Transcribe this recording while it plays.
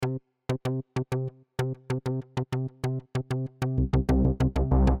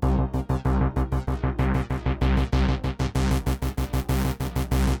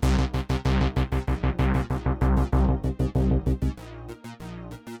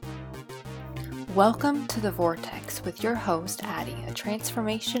Welcome to The Vortex with your host, Addie, a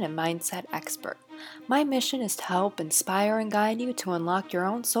transformation and mindset expert. My mission is to help inspire and guide you to unlock your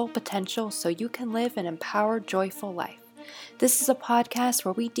own soul potential so you can live an empowered, joyful life. This is a podcast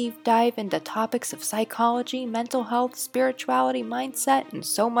where we deep dive into topics of psychology, mental health, spirituality, mindset, and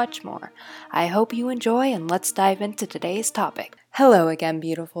so much more. I hope you enjoy, and let's dive into today's topic. Hello again,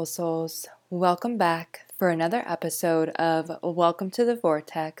 beautiful souls. Welcome back for another episode of Welcome to the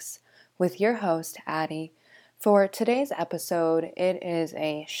Vortex with your host, Addie. For today's episode, it is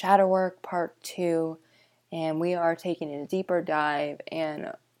a shadow work part 2, and we are taking a deeper dive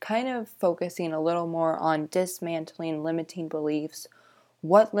and kind of focusing a little more on dismantling limiting beliefs,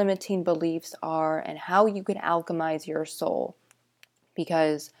 what limiting beliefs are, and how you can alchemize your soul.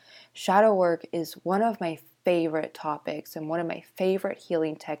 Because shadow work is one of my favorite topics and one of my favorite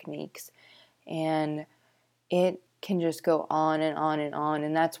healing techniques, and it can just go on and on and on.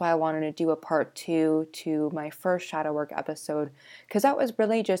 And that's why I wanted to do a part 2 to my first shadow work episode, because that was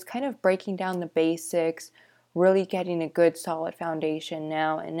really just kind of breaking down the basics, really getting a good solid foundation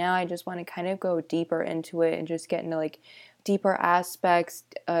now. And now I just want to kind of go deeper into it and just get into like deeper aspects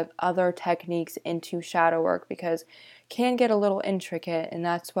of other techniques into shadow work, because it can get a little intricate. And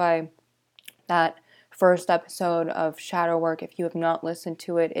that's why that first episode of shadow work, if you have not listened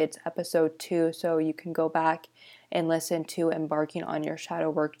to it, it's episode 2, so you can go back and listen to Embarking on Your Shadow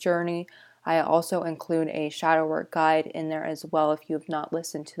Work Journey. I also include a shadow work guide in there as well if you have not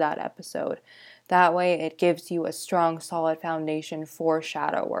listened to that episode. That way it gives you a strong, solid foundation for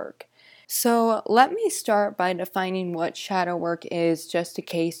shadow work. So let me start by defining what shadow work is, just in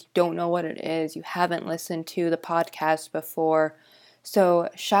case you don't know what it is, you haven't listened to the podcast before. So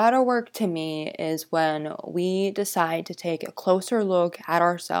shadow work to me is when we decide to take a closer look at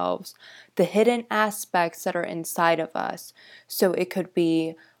ourselves, the hidden aspects that are inside of us. So it could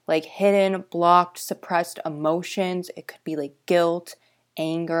be like hidden, blocked, suppressed emotions. It could be like guilt,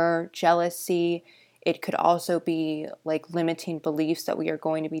 anger, jealousy. It could also be like limiting beliefs that we are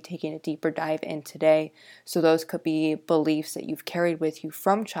going to be taking a deeper dive in today. So those could be beliefs that you've carried with you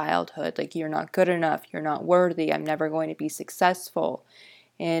from childhood, like you're not good enough, you're not worthy, I'm never going to be successful.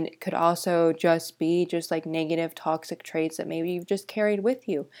 And it could also just be just like negative toxic traits that maybe you've just carried with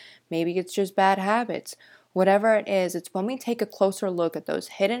you. Maybe it's just bad habits. Whatever it is, it's when we take a closer look at those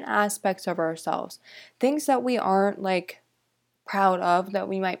hidden aspects of ourselves, things that we aren't like proud of, that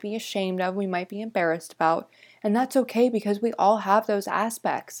we might be ashamed of, we might be embarrassed about, and that's okay because we all have those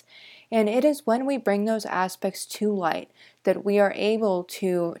aspects. And it is when we bring those aspects to light that we are able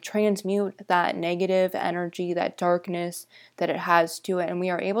to transmute that negative energy, that darkness that it has to it, and we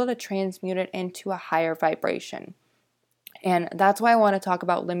are able to transmute it into a higher vibration. And that's why I want to talk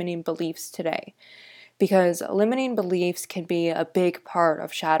about limiting beliefs today, because limiting beliefs can be a big part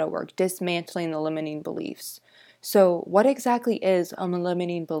of shadow work, dismantling the limiting beliefs. So what exactly is a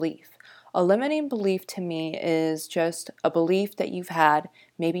limiting belief? A limiting belief to me is just a belief that you've had.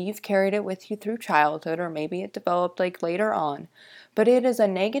 Maybe you've carried it with you through childhood, or maybe it developed like later on. But it is a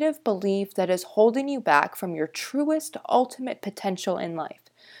negative belief that is holding you back from your truest, ultimate potential in life.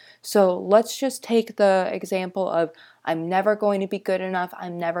 So let's just take the example of I'm never going to be good enough,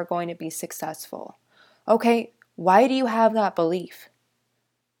 I'm never going to be successful. Okay, why do you have that belief?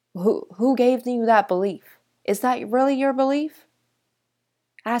 Who gave you that belief? Is that really your belief?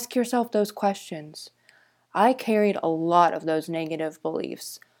 Ask yourself those questions. I carried a lot of those negative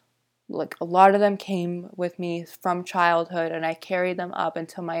beliefs. Like a lot of them came with me from childhood, and I carried them up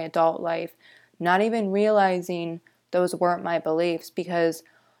until my adult life, not even realizing those weren't my beliefs, because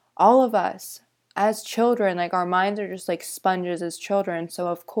all of us as children, like our minds are just like sponges as children. So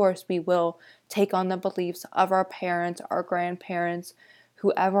of course we will take on the beliefs of our parents, our grandparents,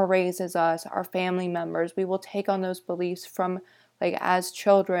 whoever raises us, our family members. We will take on those beliefs from like as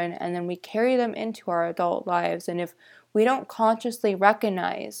children, and then we carry them into our adult lives. And if we don't consciously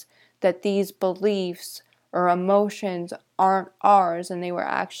recognize that these beliefs or emotions aren't ours and they were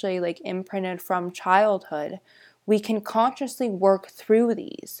actually like imprinted from childhood, we can consciously work through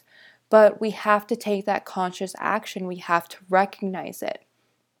these. But we have to take that conscious action. We have to recognize it.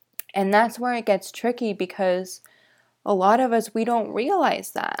 And that's where it gets tricky, because a lot of us, we don't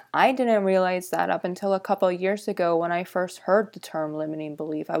realize that. I didn't realize that up until a couple of years ago when I first heard the term limiting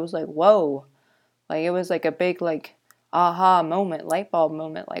belief. I was like, whoa. Like it was like a big like aha moment, light bulb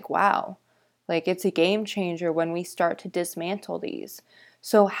moment, like wow. Like it's a game changer when we start to dismantle these.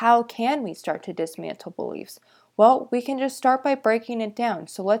 So how can we start to dismantle beliefs? Well, we can just start by breaking it down.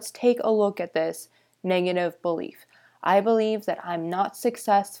 So let's take a look at this negative belief. I believe that I'm not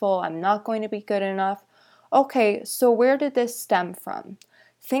successful, I'm not going to be good enough. Okay, so where did this stem from?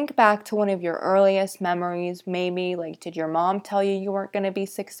 Think back to one of your earliest memories, maybe like, did your mom tell you you weren't going to be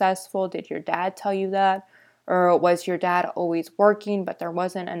successful? Did your dad tell you that? Or was your dad always working but there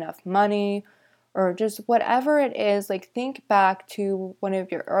wasn't enough money? Or just whatever it is, like think back to one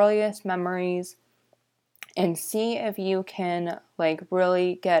of your earliest memories and see if you can like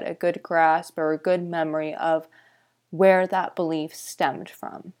really get a good grasp or a good memory of where that belief stemmed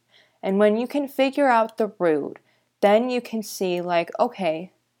from. And when you can figure out the root, then you can see like,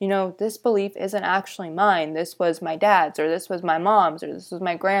 okay, this belief isn't actually mine. This was my dad's, or this was my mom's, or this was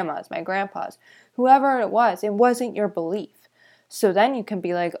my grandma's, my grandpa's, whoever it was. It wasn't your belief. So then you can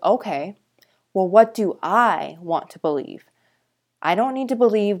be like, okay, well, what do I want to believe? I don't need to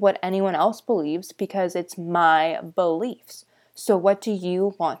believe what anyone else believes because it's my beliefs. So what do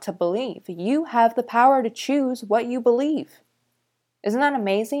you want to believe? You have the power to choose what you believe. Isn't that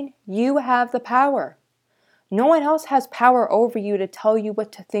amazing? You have the power. No one else has power over you to tell you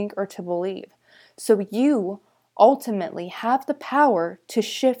what to think or to believe. So you ultimately have the power to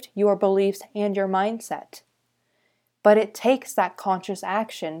shift your beliefs and your mindset. But it takes that conscious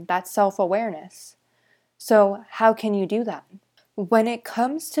action, that self-awareness. So how can you do that? When it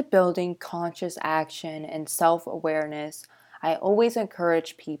comes to building conscious action and self-awareness, I always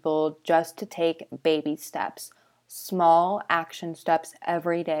encourage people just to take baby steps, small action steps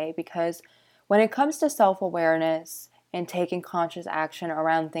every day, because when it comes to self-awareness and taking conscious action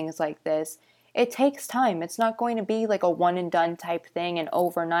around things like this, it takes time. It's not going to be like a one and done type thing, an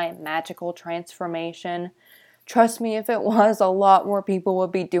overnight magical transformation. Trust me, if it was, a lot more people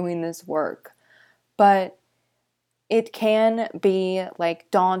would be doing this work. But it can be like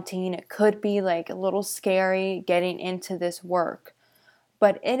daunting. It could be like a little scary getting into this work.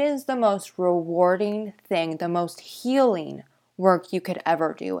 But it is the most rewarding thing, the most healing work you could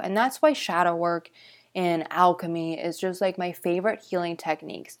ever do. And that's why shadow work and alchemy is just like my favorite healing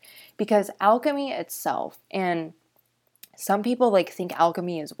techniques. Because alchemy itself, and some people like think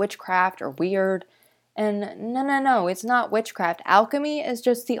alchemy is witchcraft or weird. And no, it's not witchcraft. Alchemy is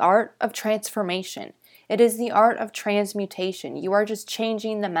just the art of transformation. It is the art of transmutation. You are just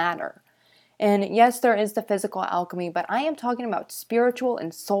changing the matter. And yes, there is the physical alchemy, but I am talking about spiritual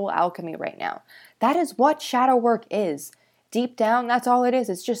and soul alchemy right now. That is what shadow work is. Deep down, that's all it is.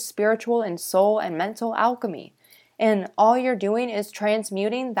 It's just spiritual and soul and mental alchemy. And all you're doing is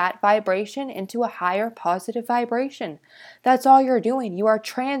transmuting that vibration into a higher positive vibration. That's all you're doing. You are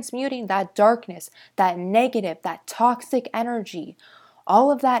transmuting that darkness, that negative, that toxic energy. All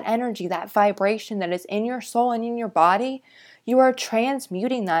of that energy, that vibration that is in your soul and in your body, you are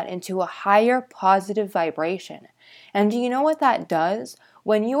transmuting that into a higher positive vibration. And do you know what that does?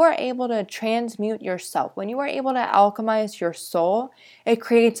 When you are able to transmute yourself, when you are able to alchemize your soul, it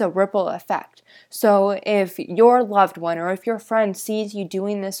creates a ripple effect. So if your loved one or if your friend sees you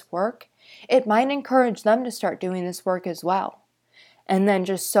doing this work, it might encourage them to start doing this work as well. And then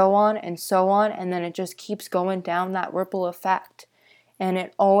just so on, and then it just keeps going down that ripple effect. And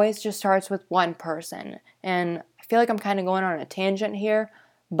it always just starts with one person. And I feel like I'm kind of going on a tangent here,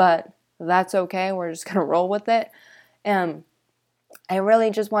 but that's okay. We're just going to roll with it. I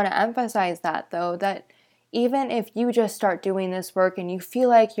really just want to emphasize that though, that even if you just start doing this work and you feel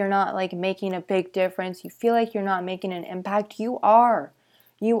like you're not like making a big difference, you feel like you're not making an impact, you are.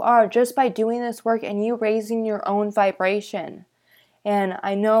 You are, just by doing this work and you raising your own vibration. And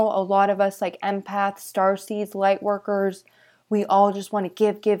I know a lot of us like empaths, starseeds, light workers, we all just want to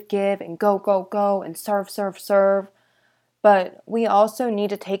give, and go, and serve. But we also need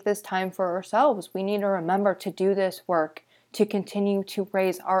to take this time for ourselves. We need to remember to do this work, to continue to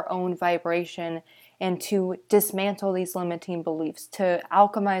raise our own vibration and to dismantle these limiting beliefs, to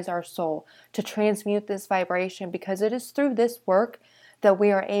alchemize our soul, to transmute this vibration, because it is through this work that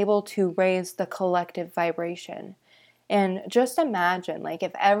we are able to raise the collective vibration. And just imagine, like,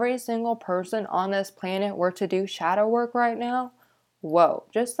 if every single person on this planet were to do shadow work right now, whoa,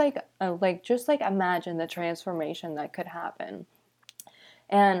 just like imagine the transformation that could happen.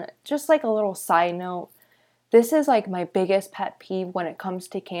 And just like a little side note, this is like my biggest pet peeve when it comes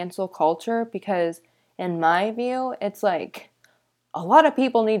to cancel culture, because in my view, it's like a lot of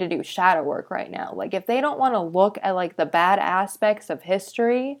people need to do shadow work right now. Like, if they don't want to look at like the bad aspects of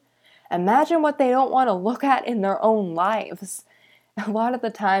history, imagine what they don't want to look at in their own lives. A lot of the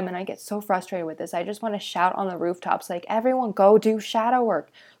time, and I get so frustrated with this, I just want to shout on the rooftops, like, everyone go do shadow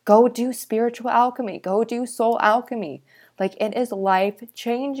work, go do spiritual alchemy, go do soul alchemy. Like, it is life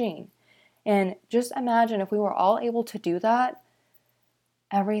changing. And just imagine if we were all able to do that,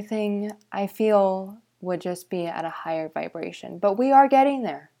 everything I feel would just be at a higher vibration. But we are getting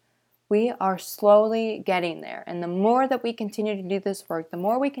there. We are slowly getting there. And the more that we continue to do this work, the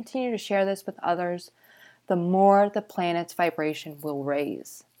more we continue to share this with others, the more the planet's vibration will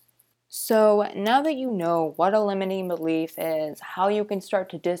raise. So now that you know what a limiting belief is, how you can start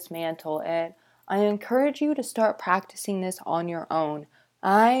to dismantle it, I encourage you to start practicing this on your own.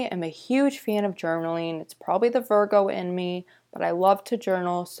 I am a huge fan of journaling. It's probably the Virgo in me, but I love to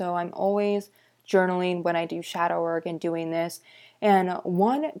journal, so I'm always journaling when I do shadow work and doing this. And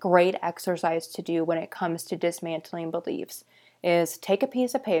one great exercise to do when it comes to dismantling beliefs is take a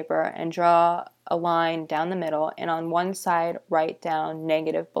piece of paper and draw a line down the middle, and on one side write down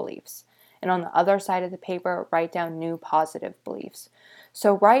negative beliefs. And on the other side of the paper, write down new positive beliefs.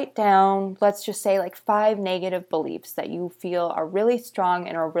 So write down, let's just say like 5 negative beliefs that you feel are really strong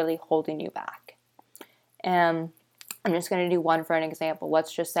and are really holding you back. And I'm just going to do one for an example.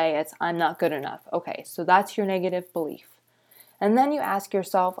 Let's just say it's, I'm not good enough. Okay, so that's your negative belief. And then you ask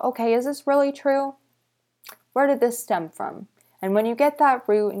yourself, okay, is this really true? Where did this stem from? And when you get that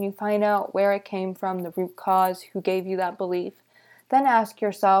root and you find out where it came from, the root cause, who gave you that belief, then ask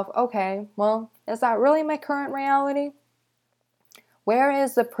yourself, okay, well, is that really my current reality? Where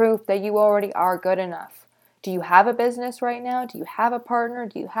is the proof that you already are good enough? Do you have a business right now? Do you have a partner?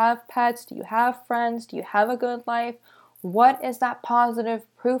 Do you have pets? Do you have friends? Do you have a good life? What is that positive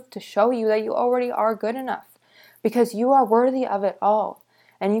proof to show you that you already are good enough? Because you are worthy of it all.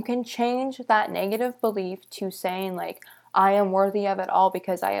 And you can change that negative belief to saying like, I am worthy of it all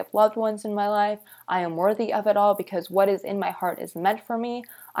because I have loved ones in my life. I am worthy of it all because what is in my heart is meant for me.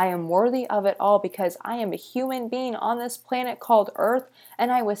 I am worthy of it all because I am a human being on this planet called Earth, and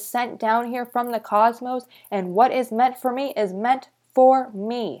I was sent down here from the cosmos, and what is meant for me is meant for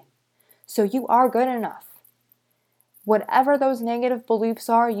me. So you are good enough. Whatever those negative beliefs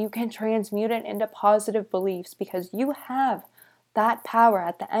are, you can transmute it into positive beliefs because you have that power.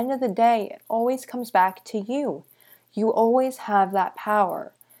 At the end of the day, it always comes back to you. You always have that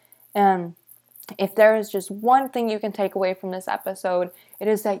power. And if there is just one thing you can take away from this episode, it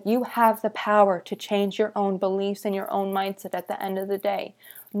is that you have the power to change your own beliefs and your own mindset at the end of the day.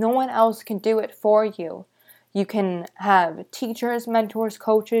 No one else can do it for you. You can have teachers, mentors,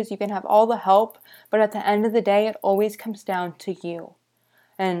 coaches, you can have all the help, but at the end of the day, it always comes down to you.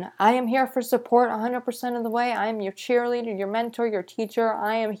 And I am here for support 100% of the way. I am your cheerleader, your mentor, your teacher.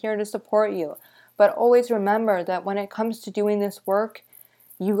 I am here to support you. But always remember that when it comes to doing this work,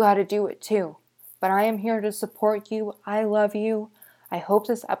 you got to do it too. But I am here to support you. I love you. I hope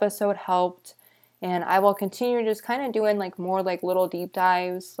this episode helped. And I will continue just kind of doing like more like little deep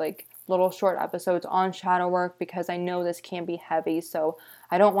dives, like little short episodes on shadow work because I know this can be heavy. So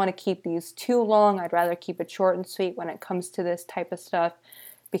I don't want to keep these too long. I'd rather keep it short and sweet when it comes to this type of stuff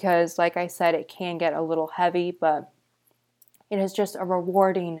because like I said, it can get a little heavy, but it is just a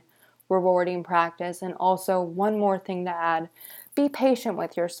rewarding practice. And also one more thing to add, be patient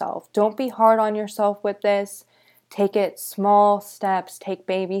with yourself. Don't be hard on yourself with this. Take it small steps, take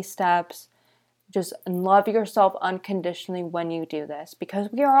baby steps. Just love yourself unconditionally when you do this because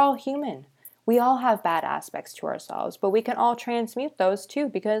we are all human. We all have bad aspects to ourselves, but we can all transmute those too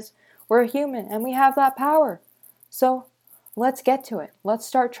because we're human and we have that power. So let's get to it. Let's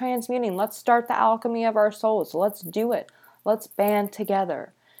start transmuting. Let's start the alchemy of our souls. Let's do it. Let's band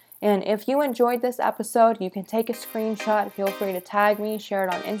together. And if you enjoyed this episode, you can take a screenshot. Feel free to tag me, share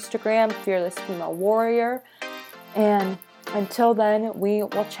it on Instagram, Fearless Female Warrior. And until then, we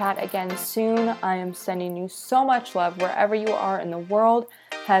will chat again soon. I am sending you so much love wherever you are in the world.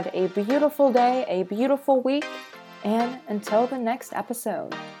 Have a beautiful day, a beautiful week, and until the next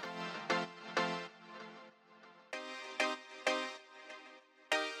episode.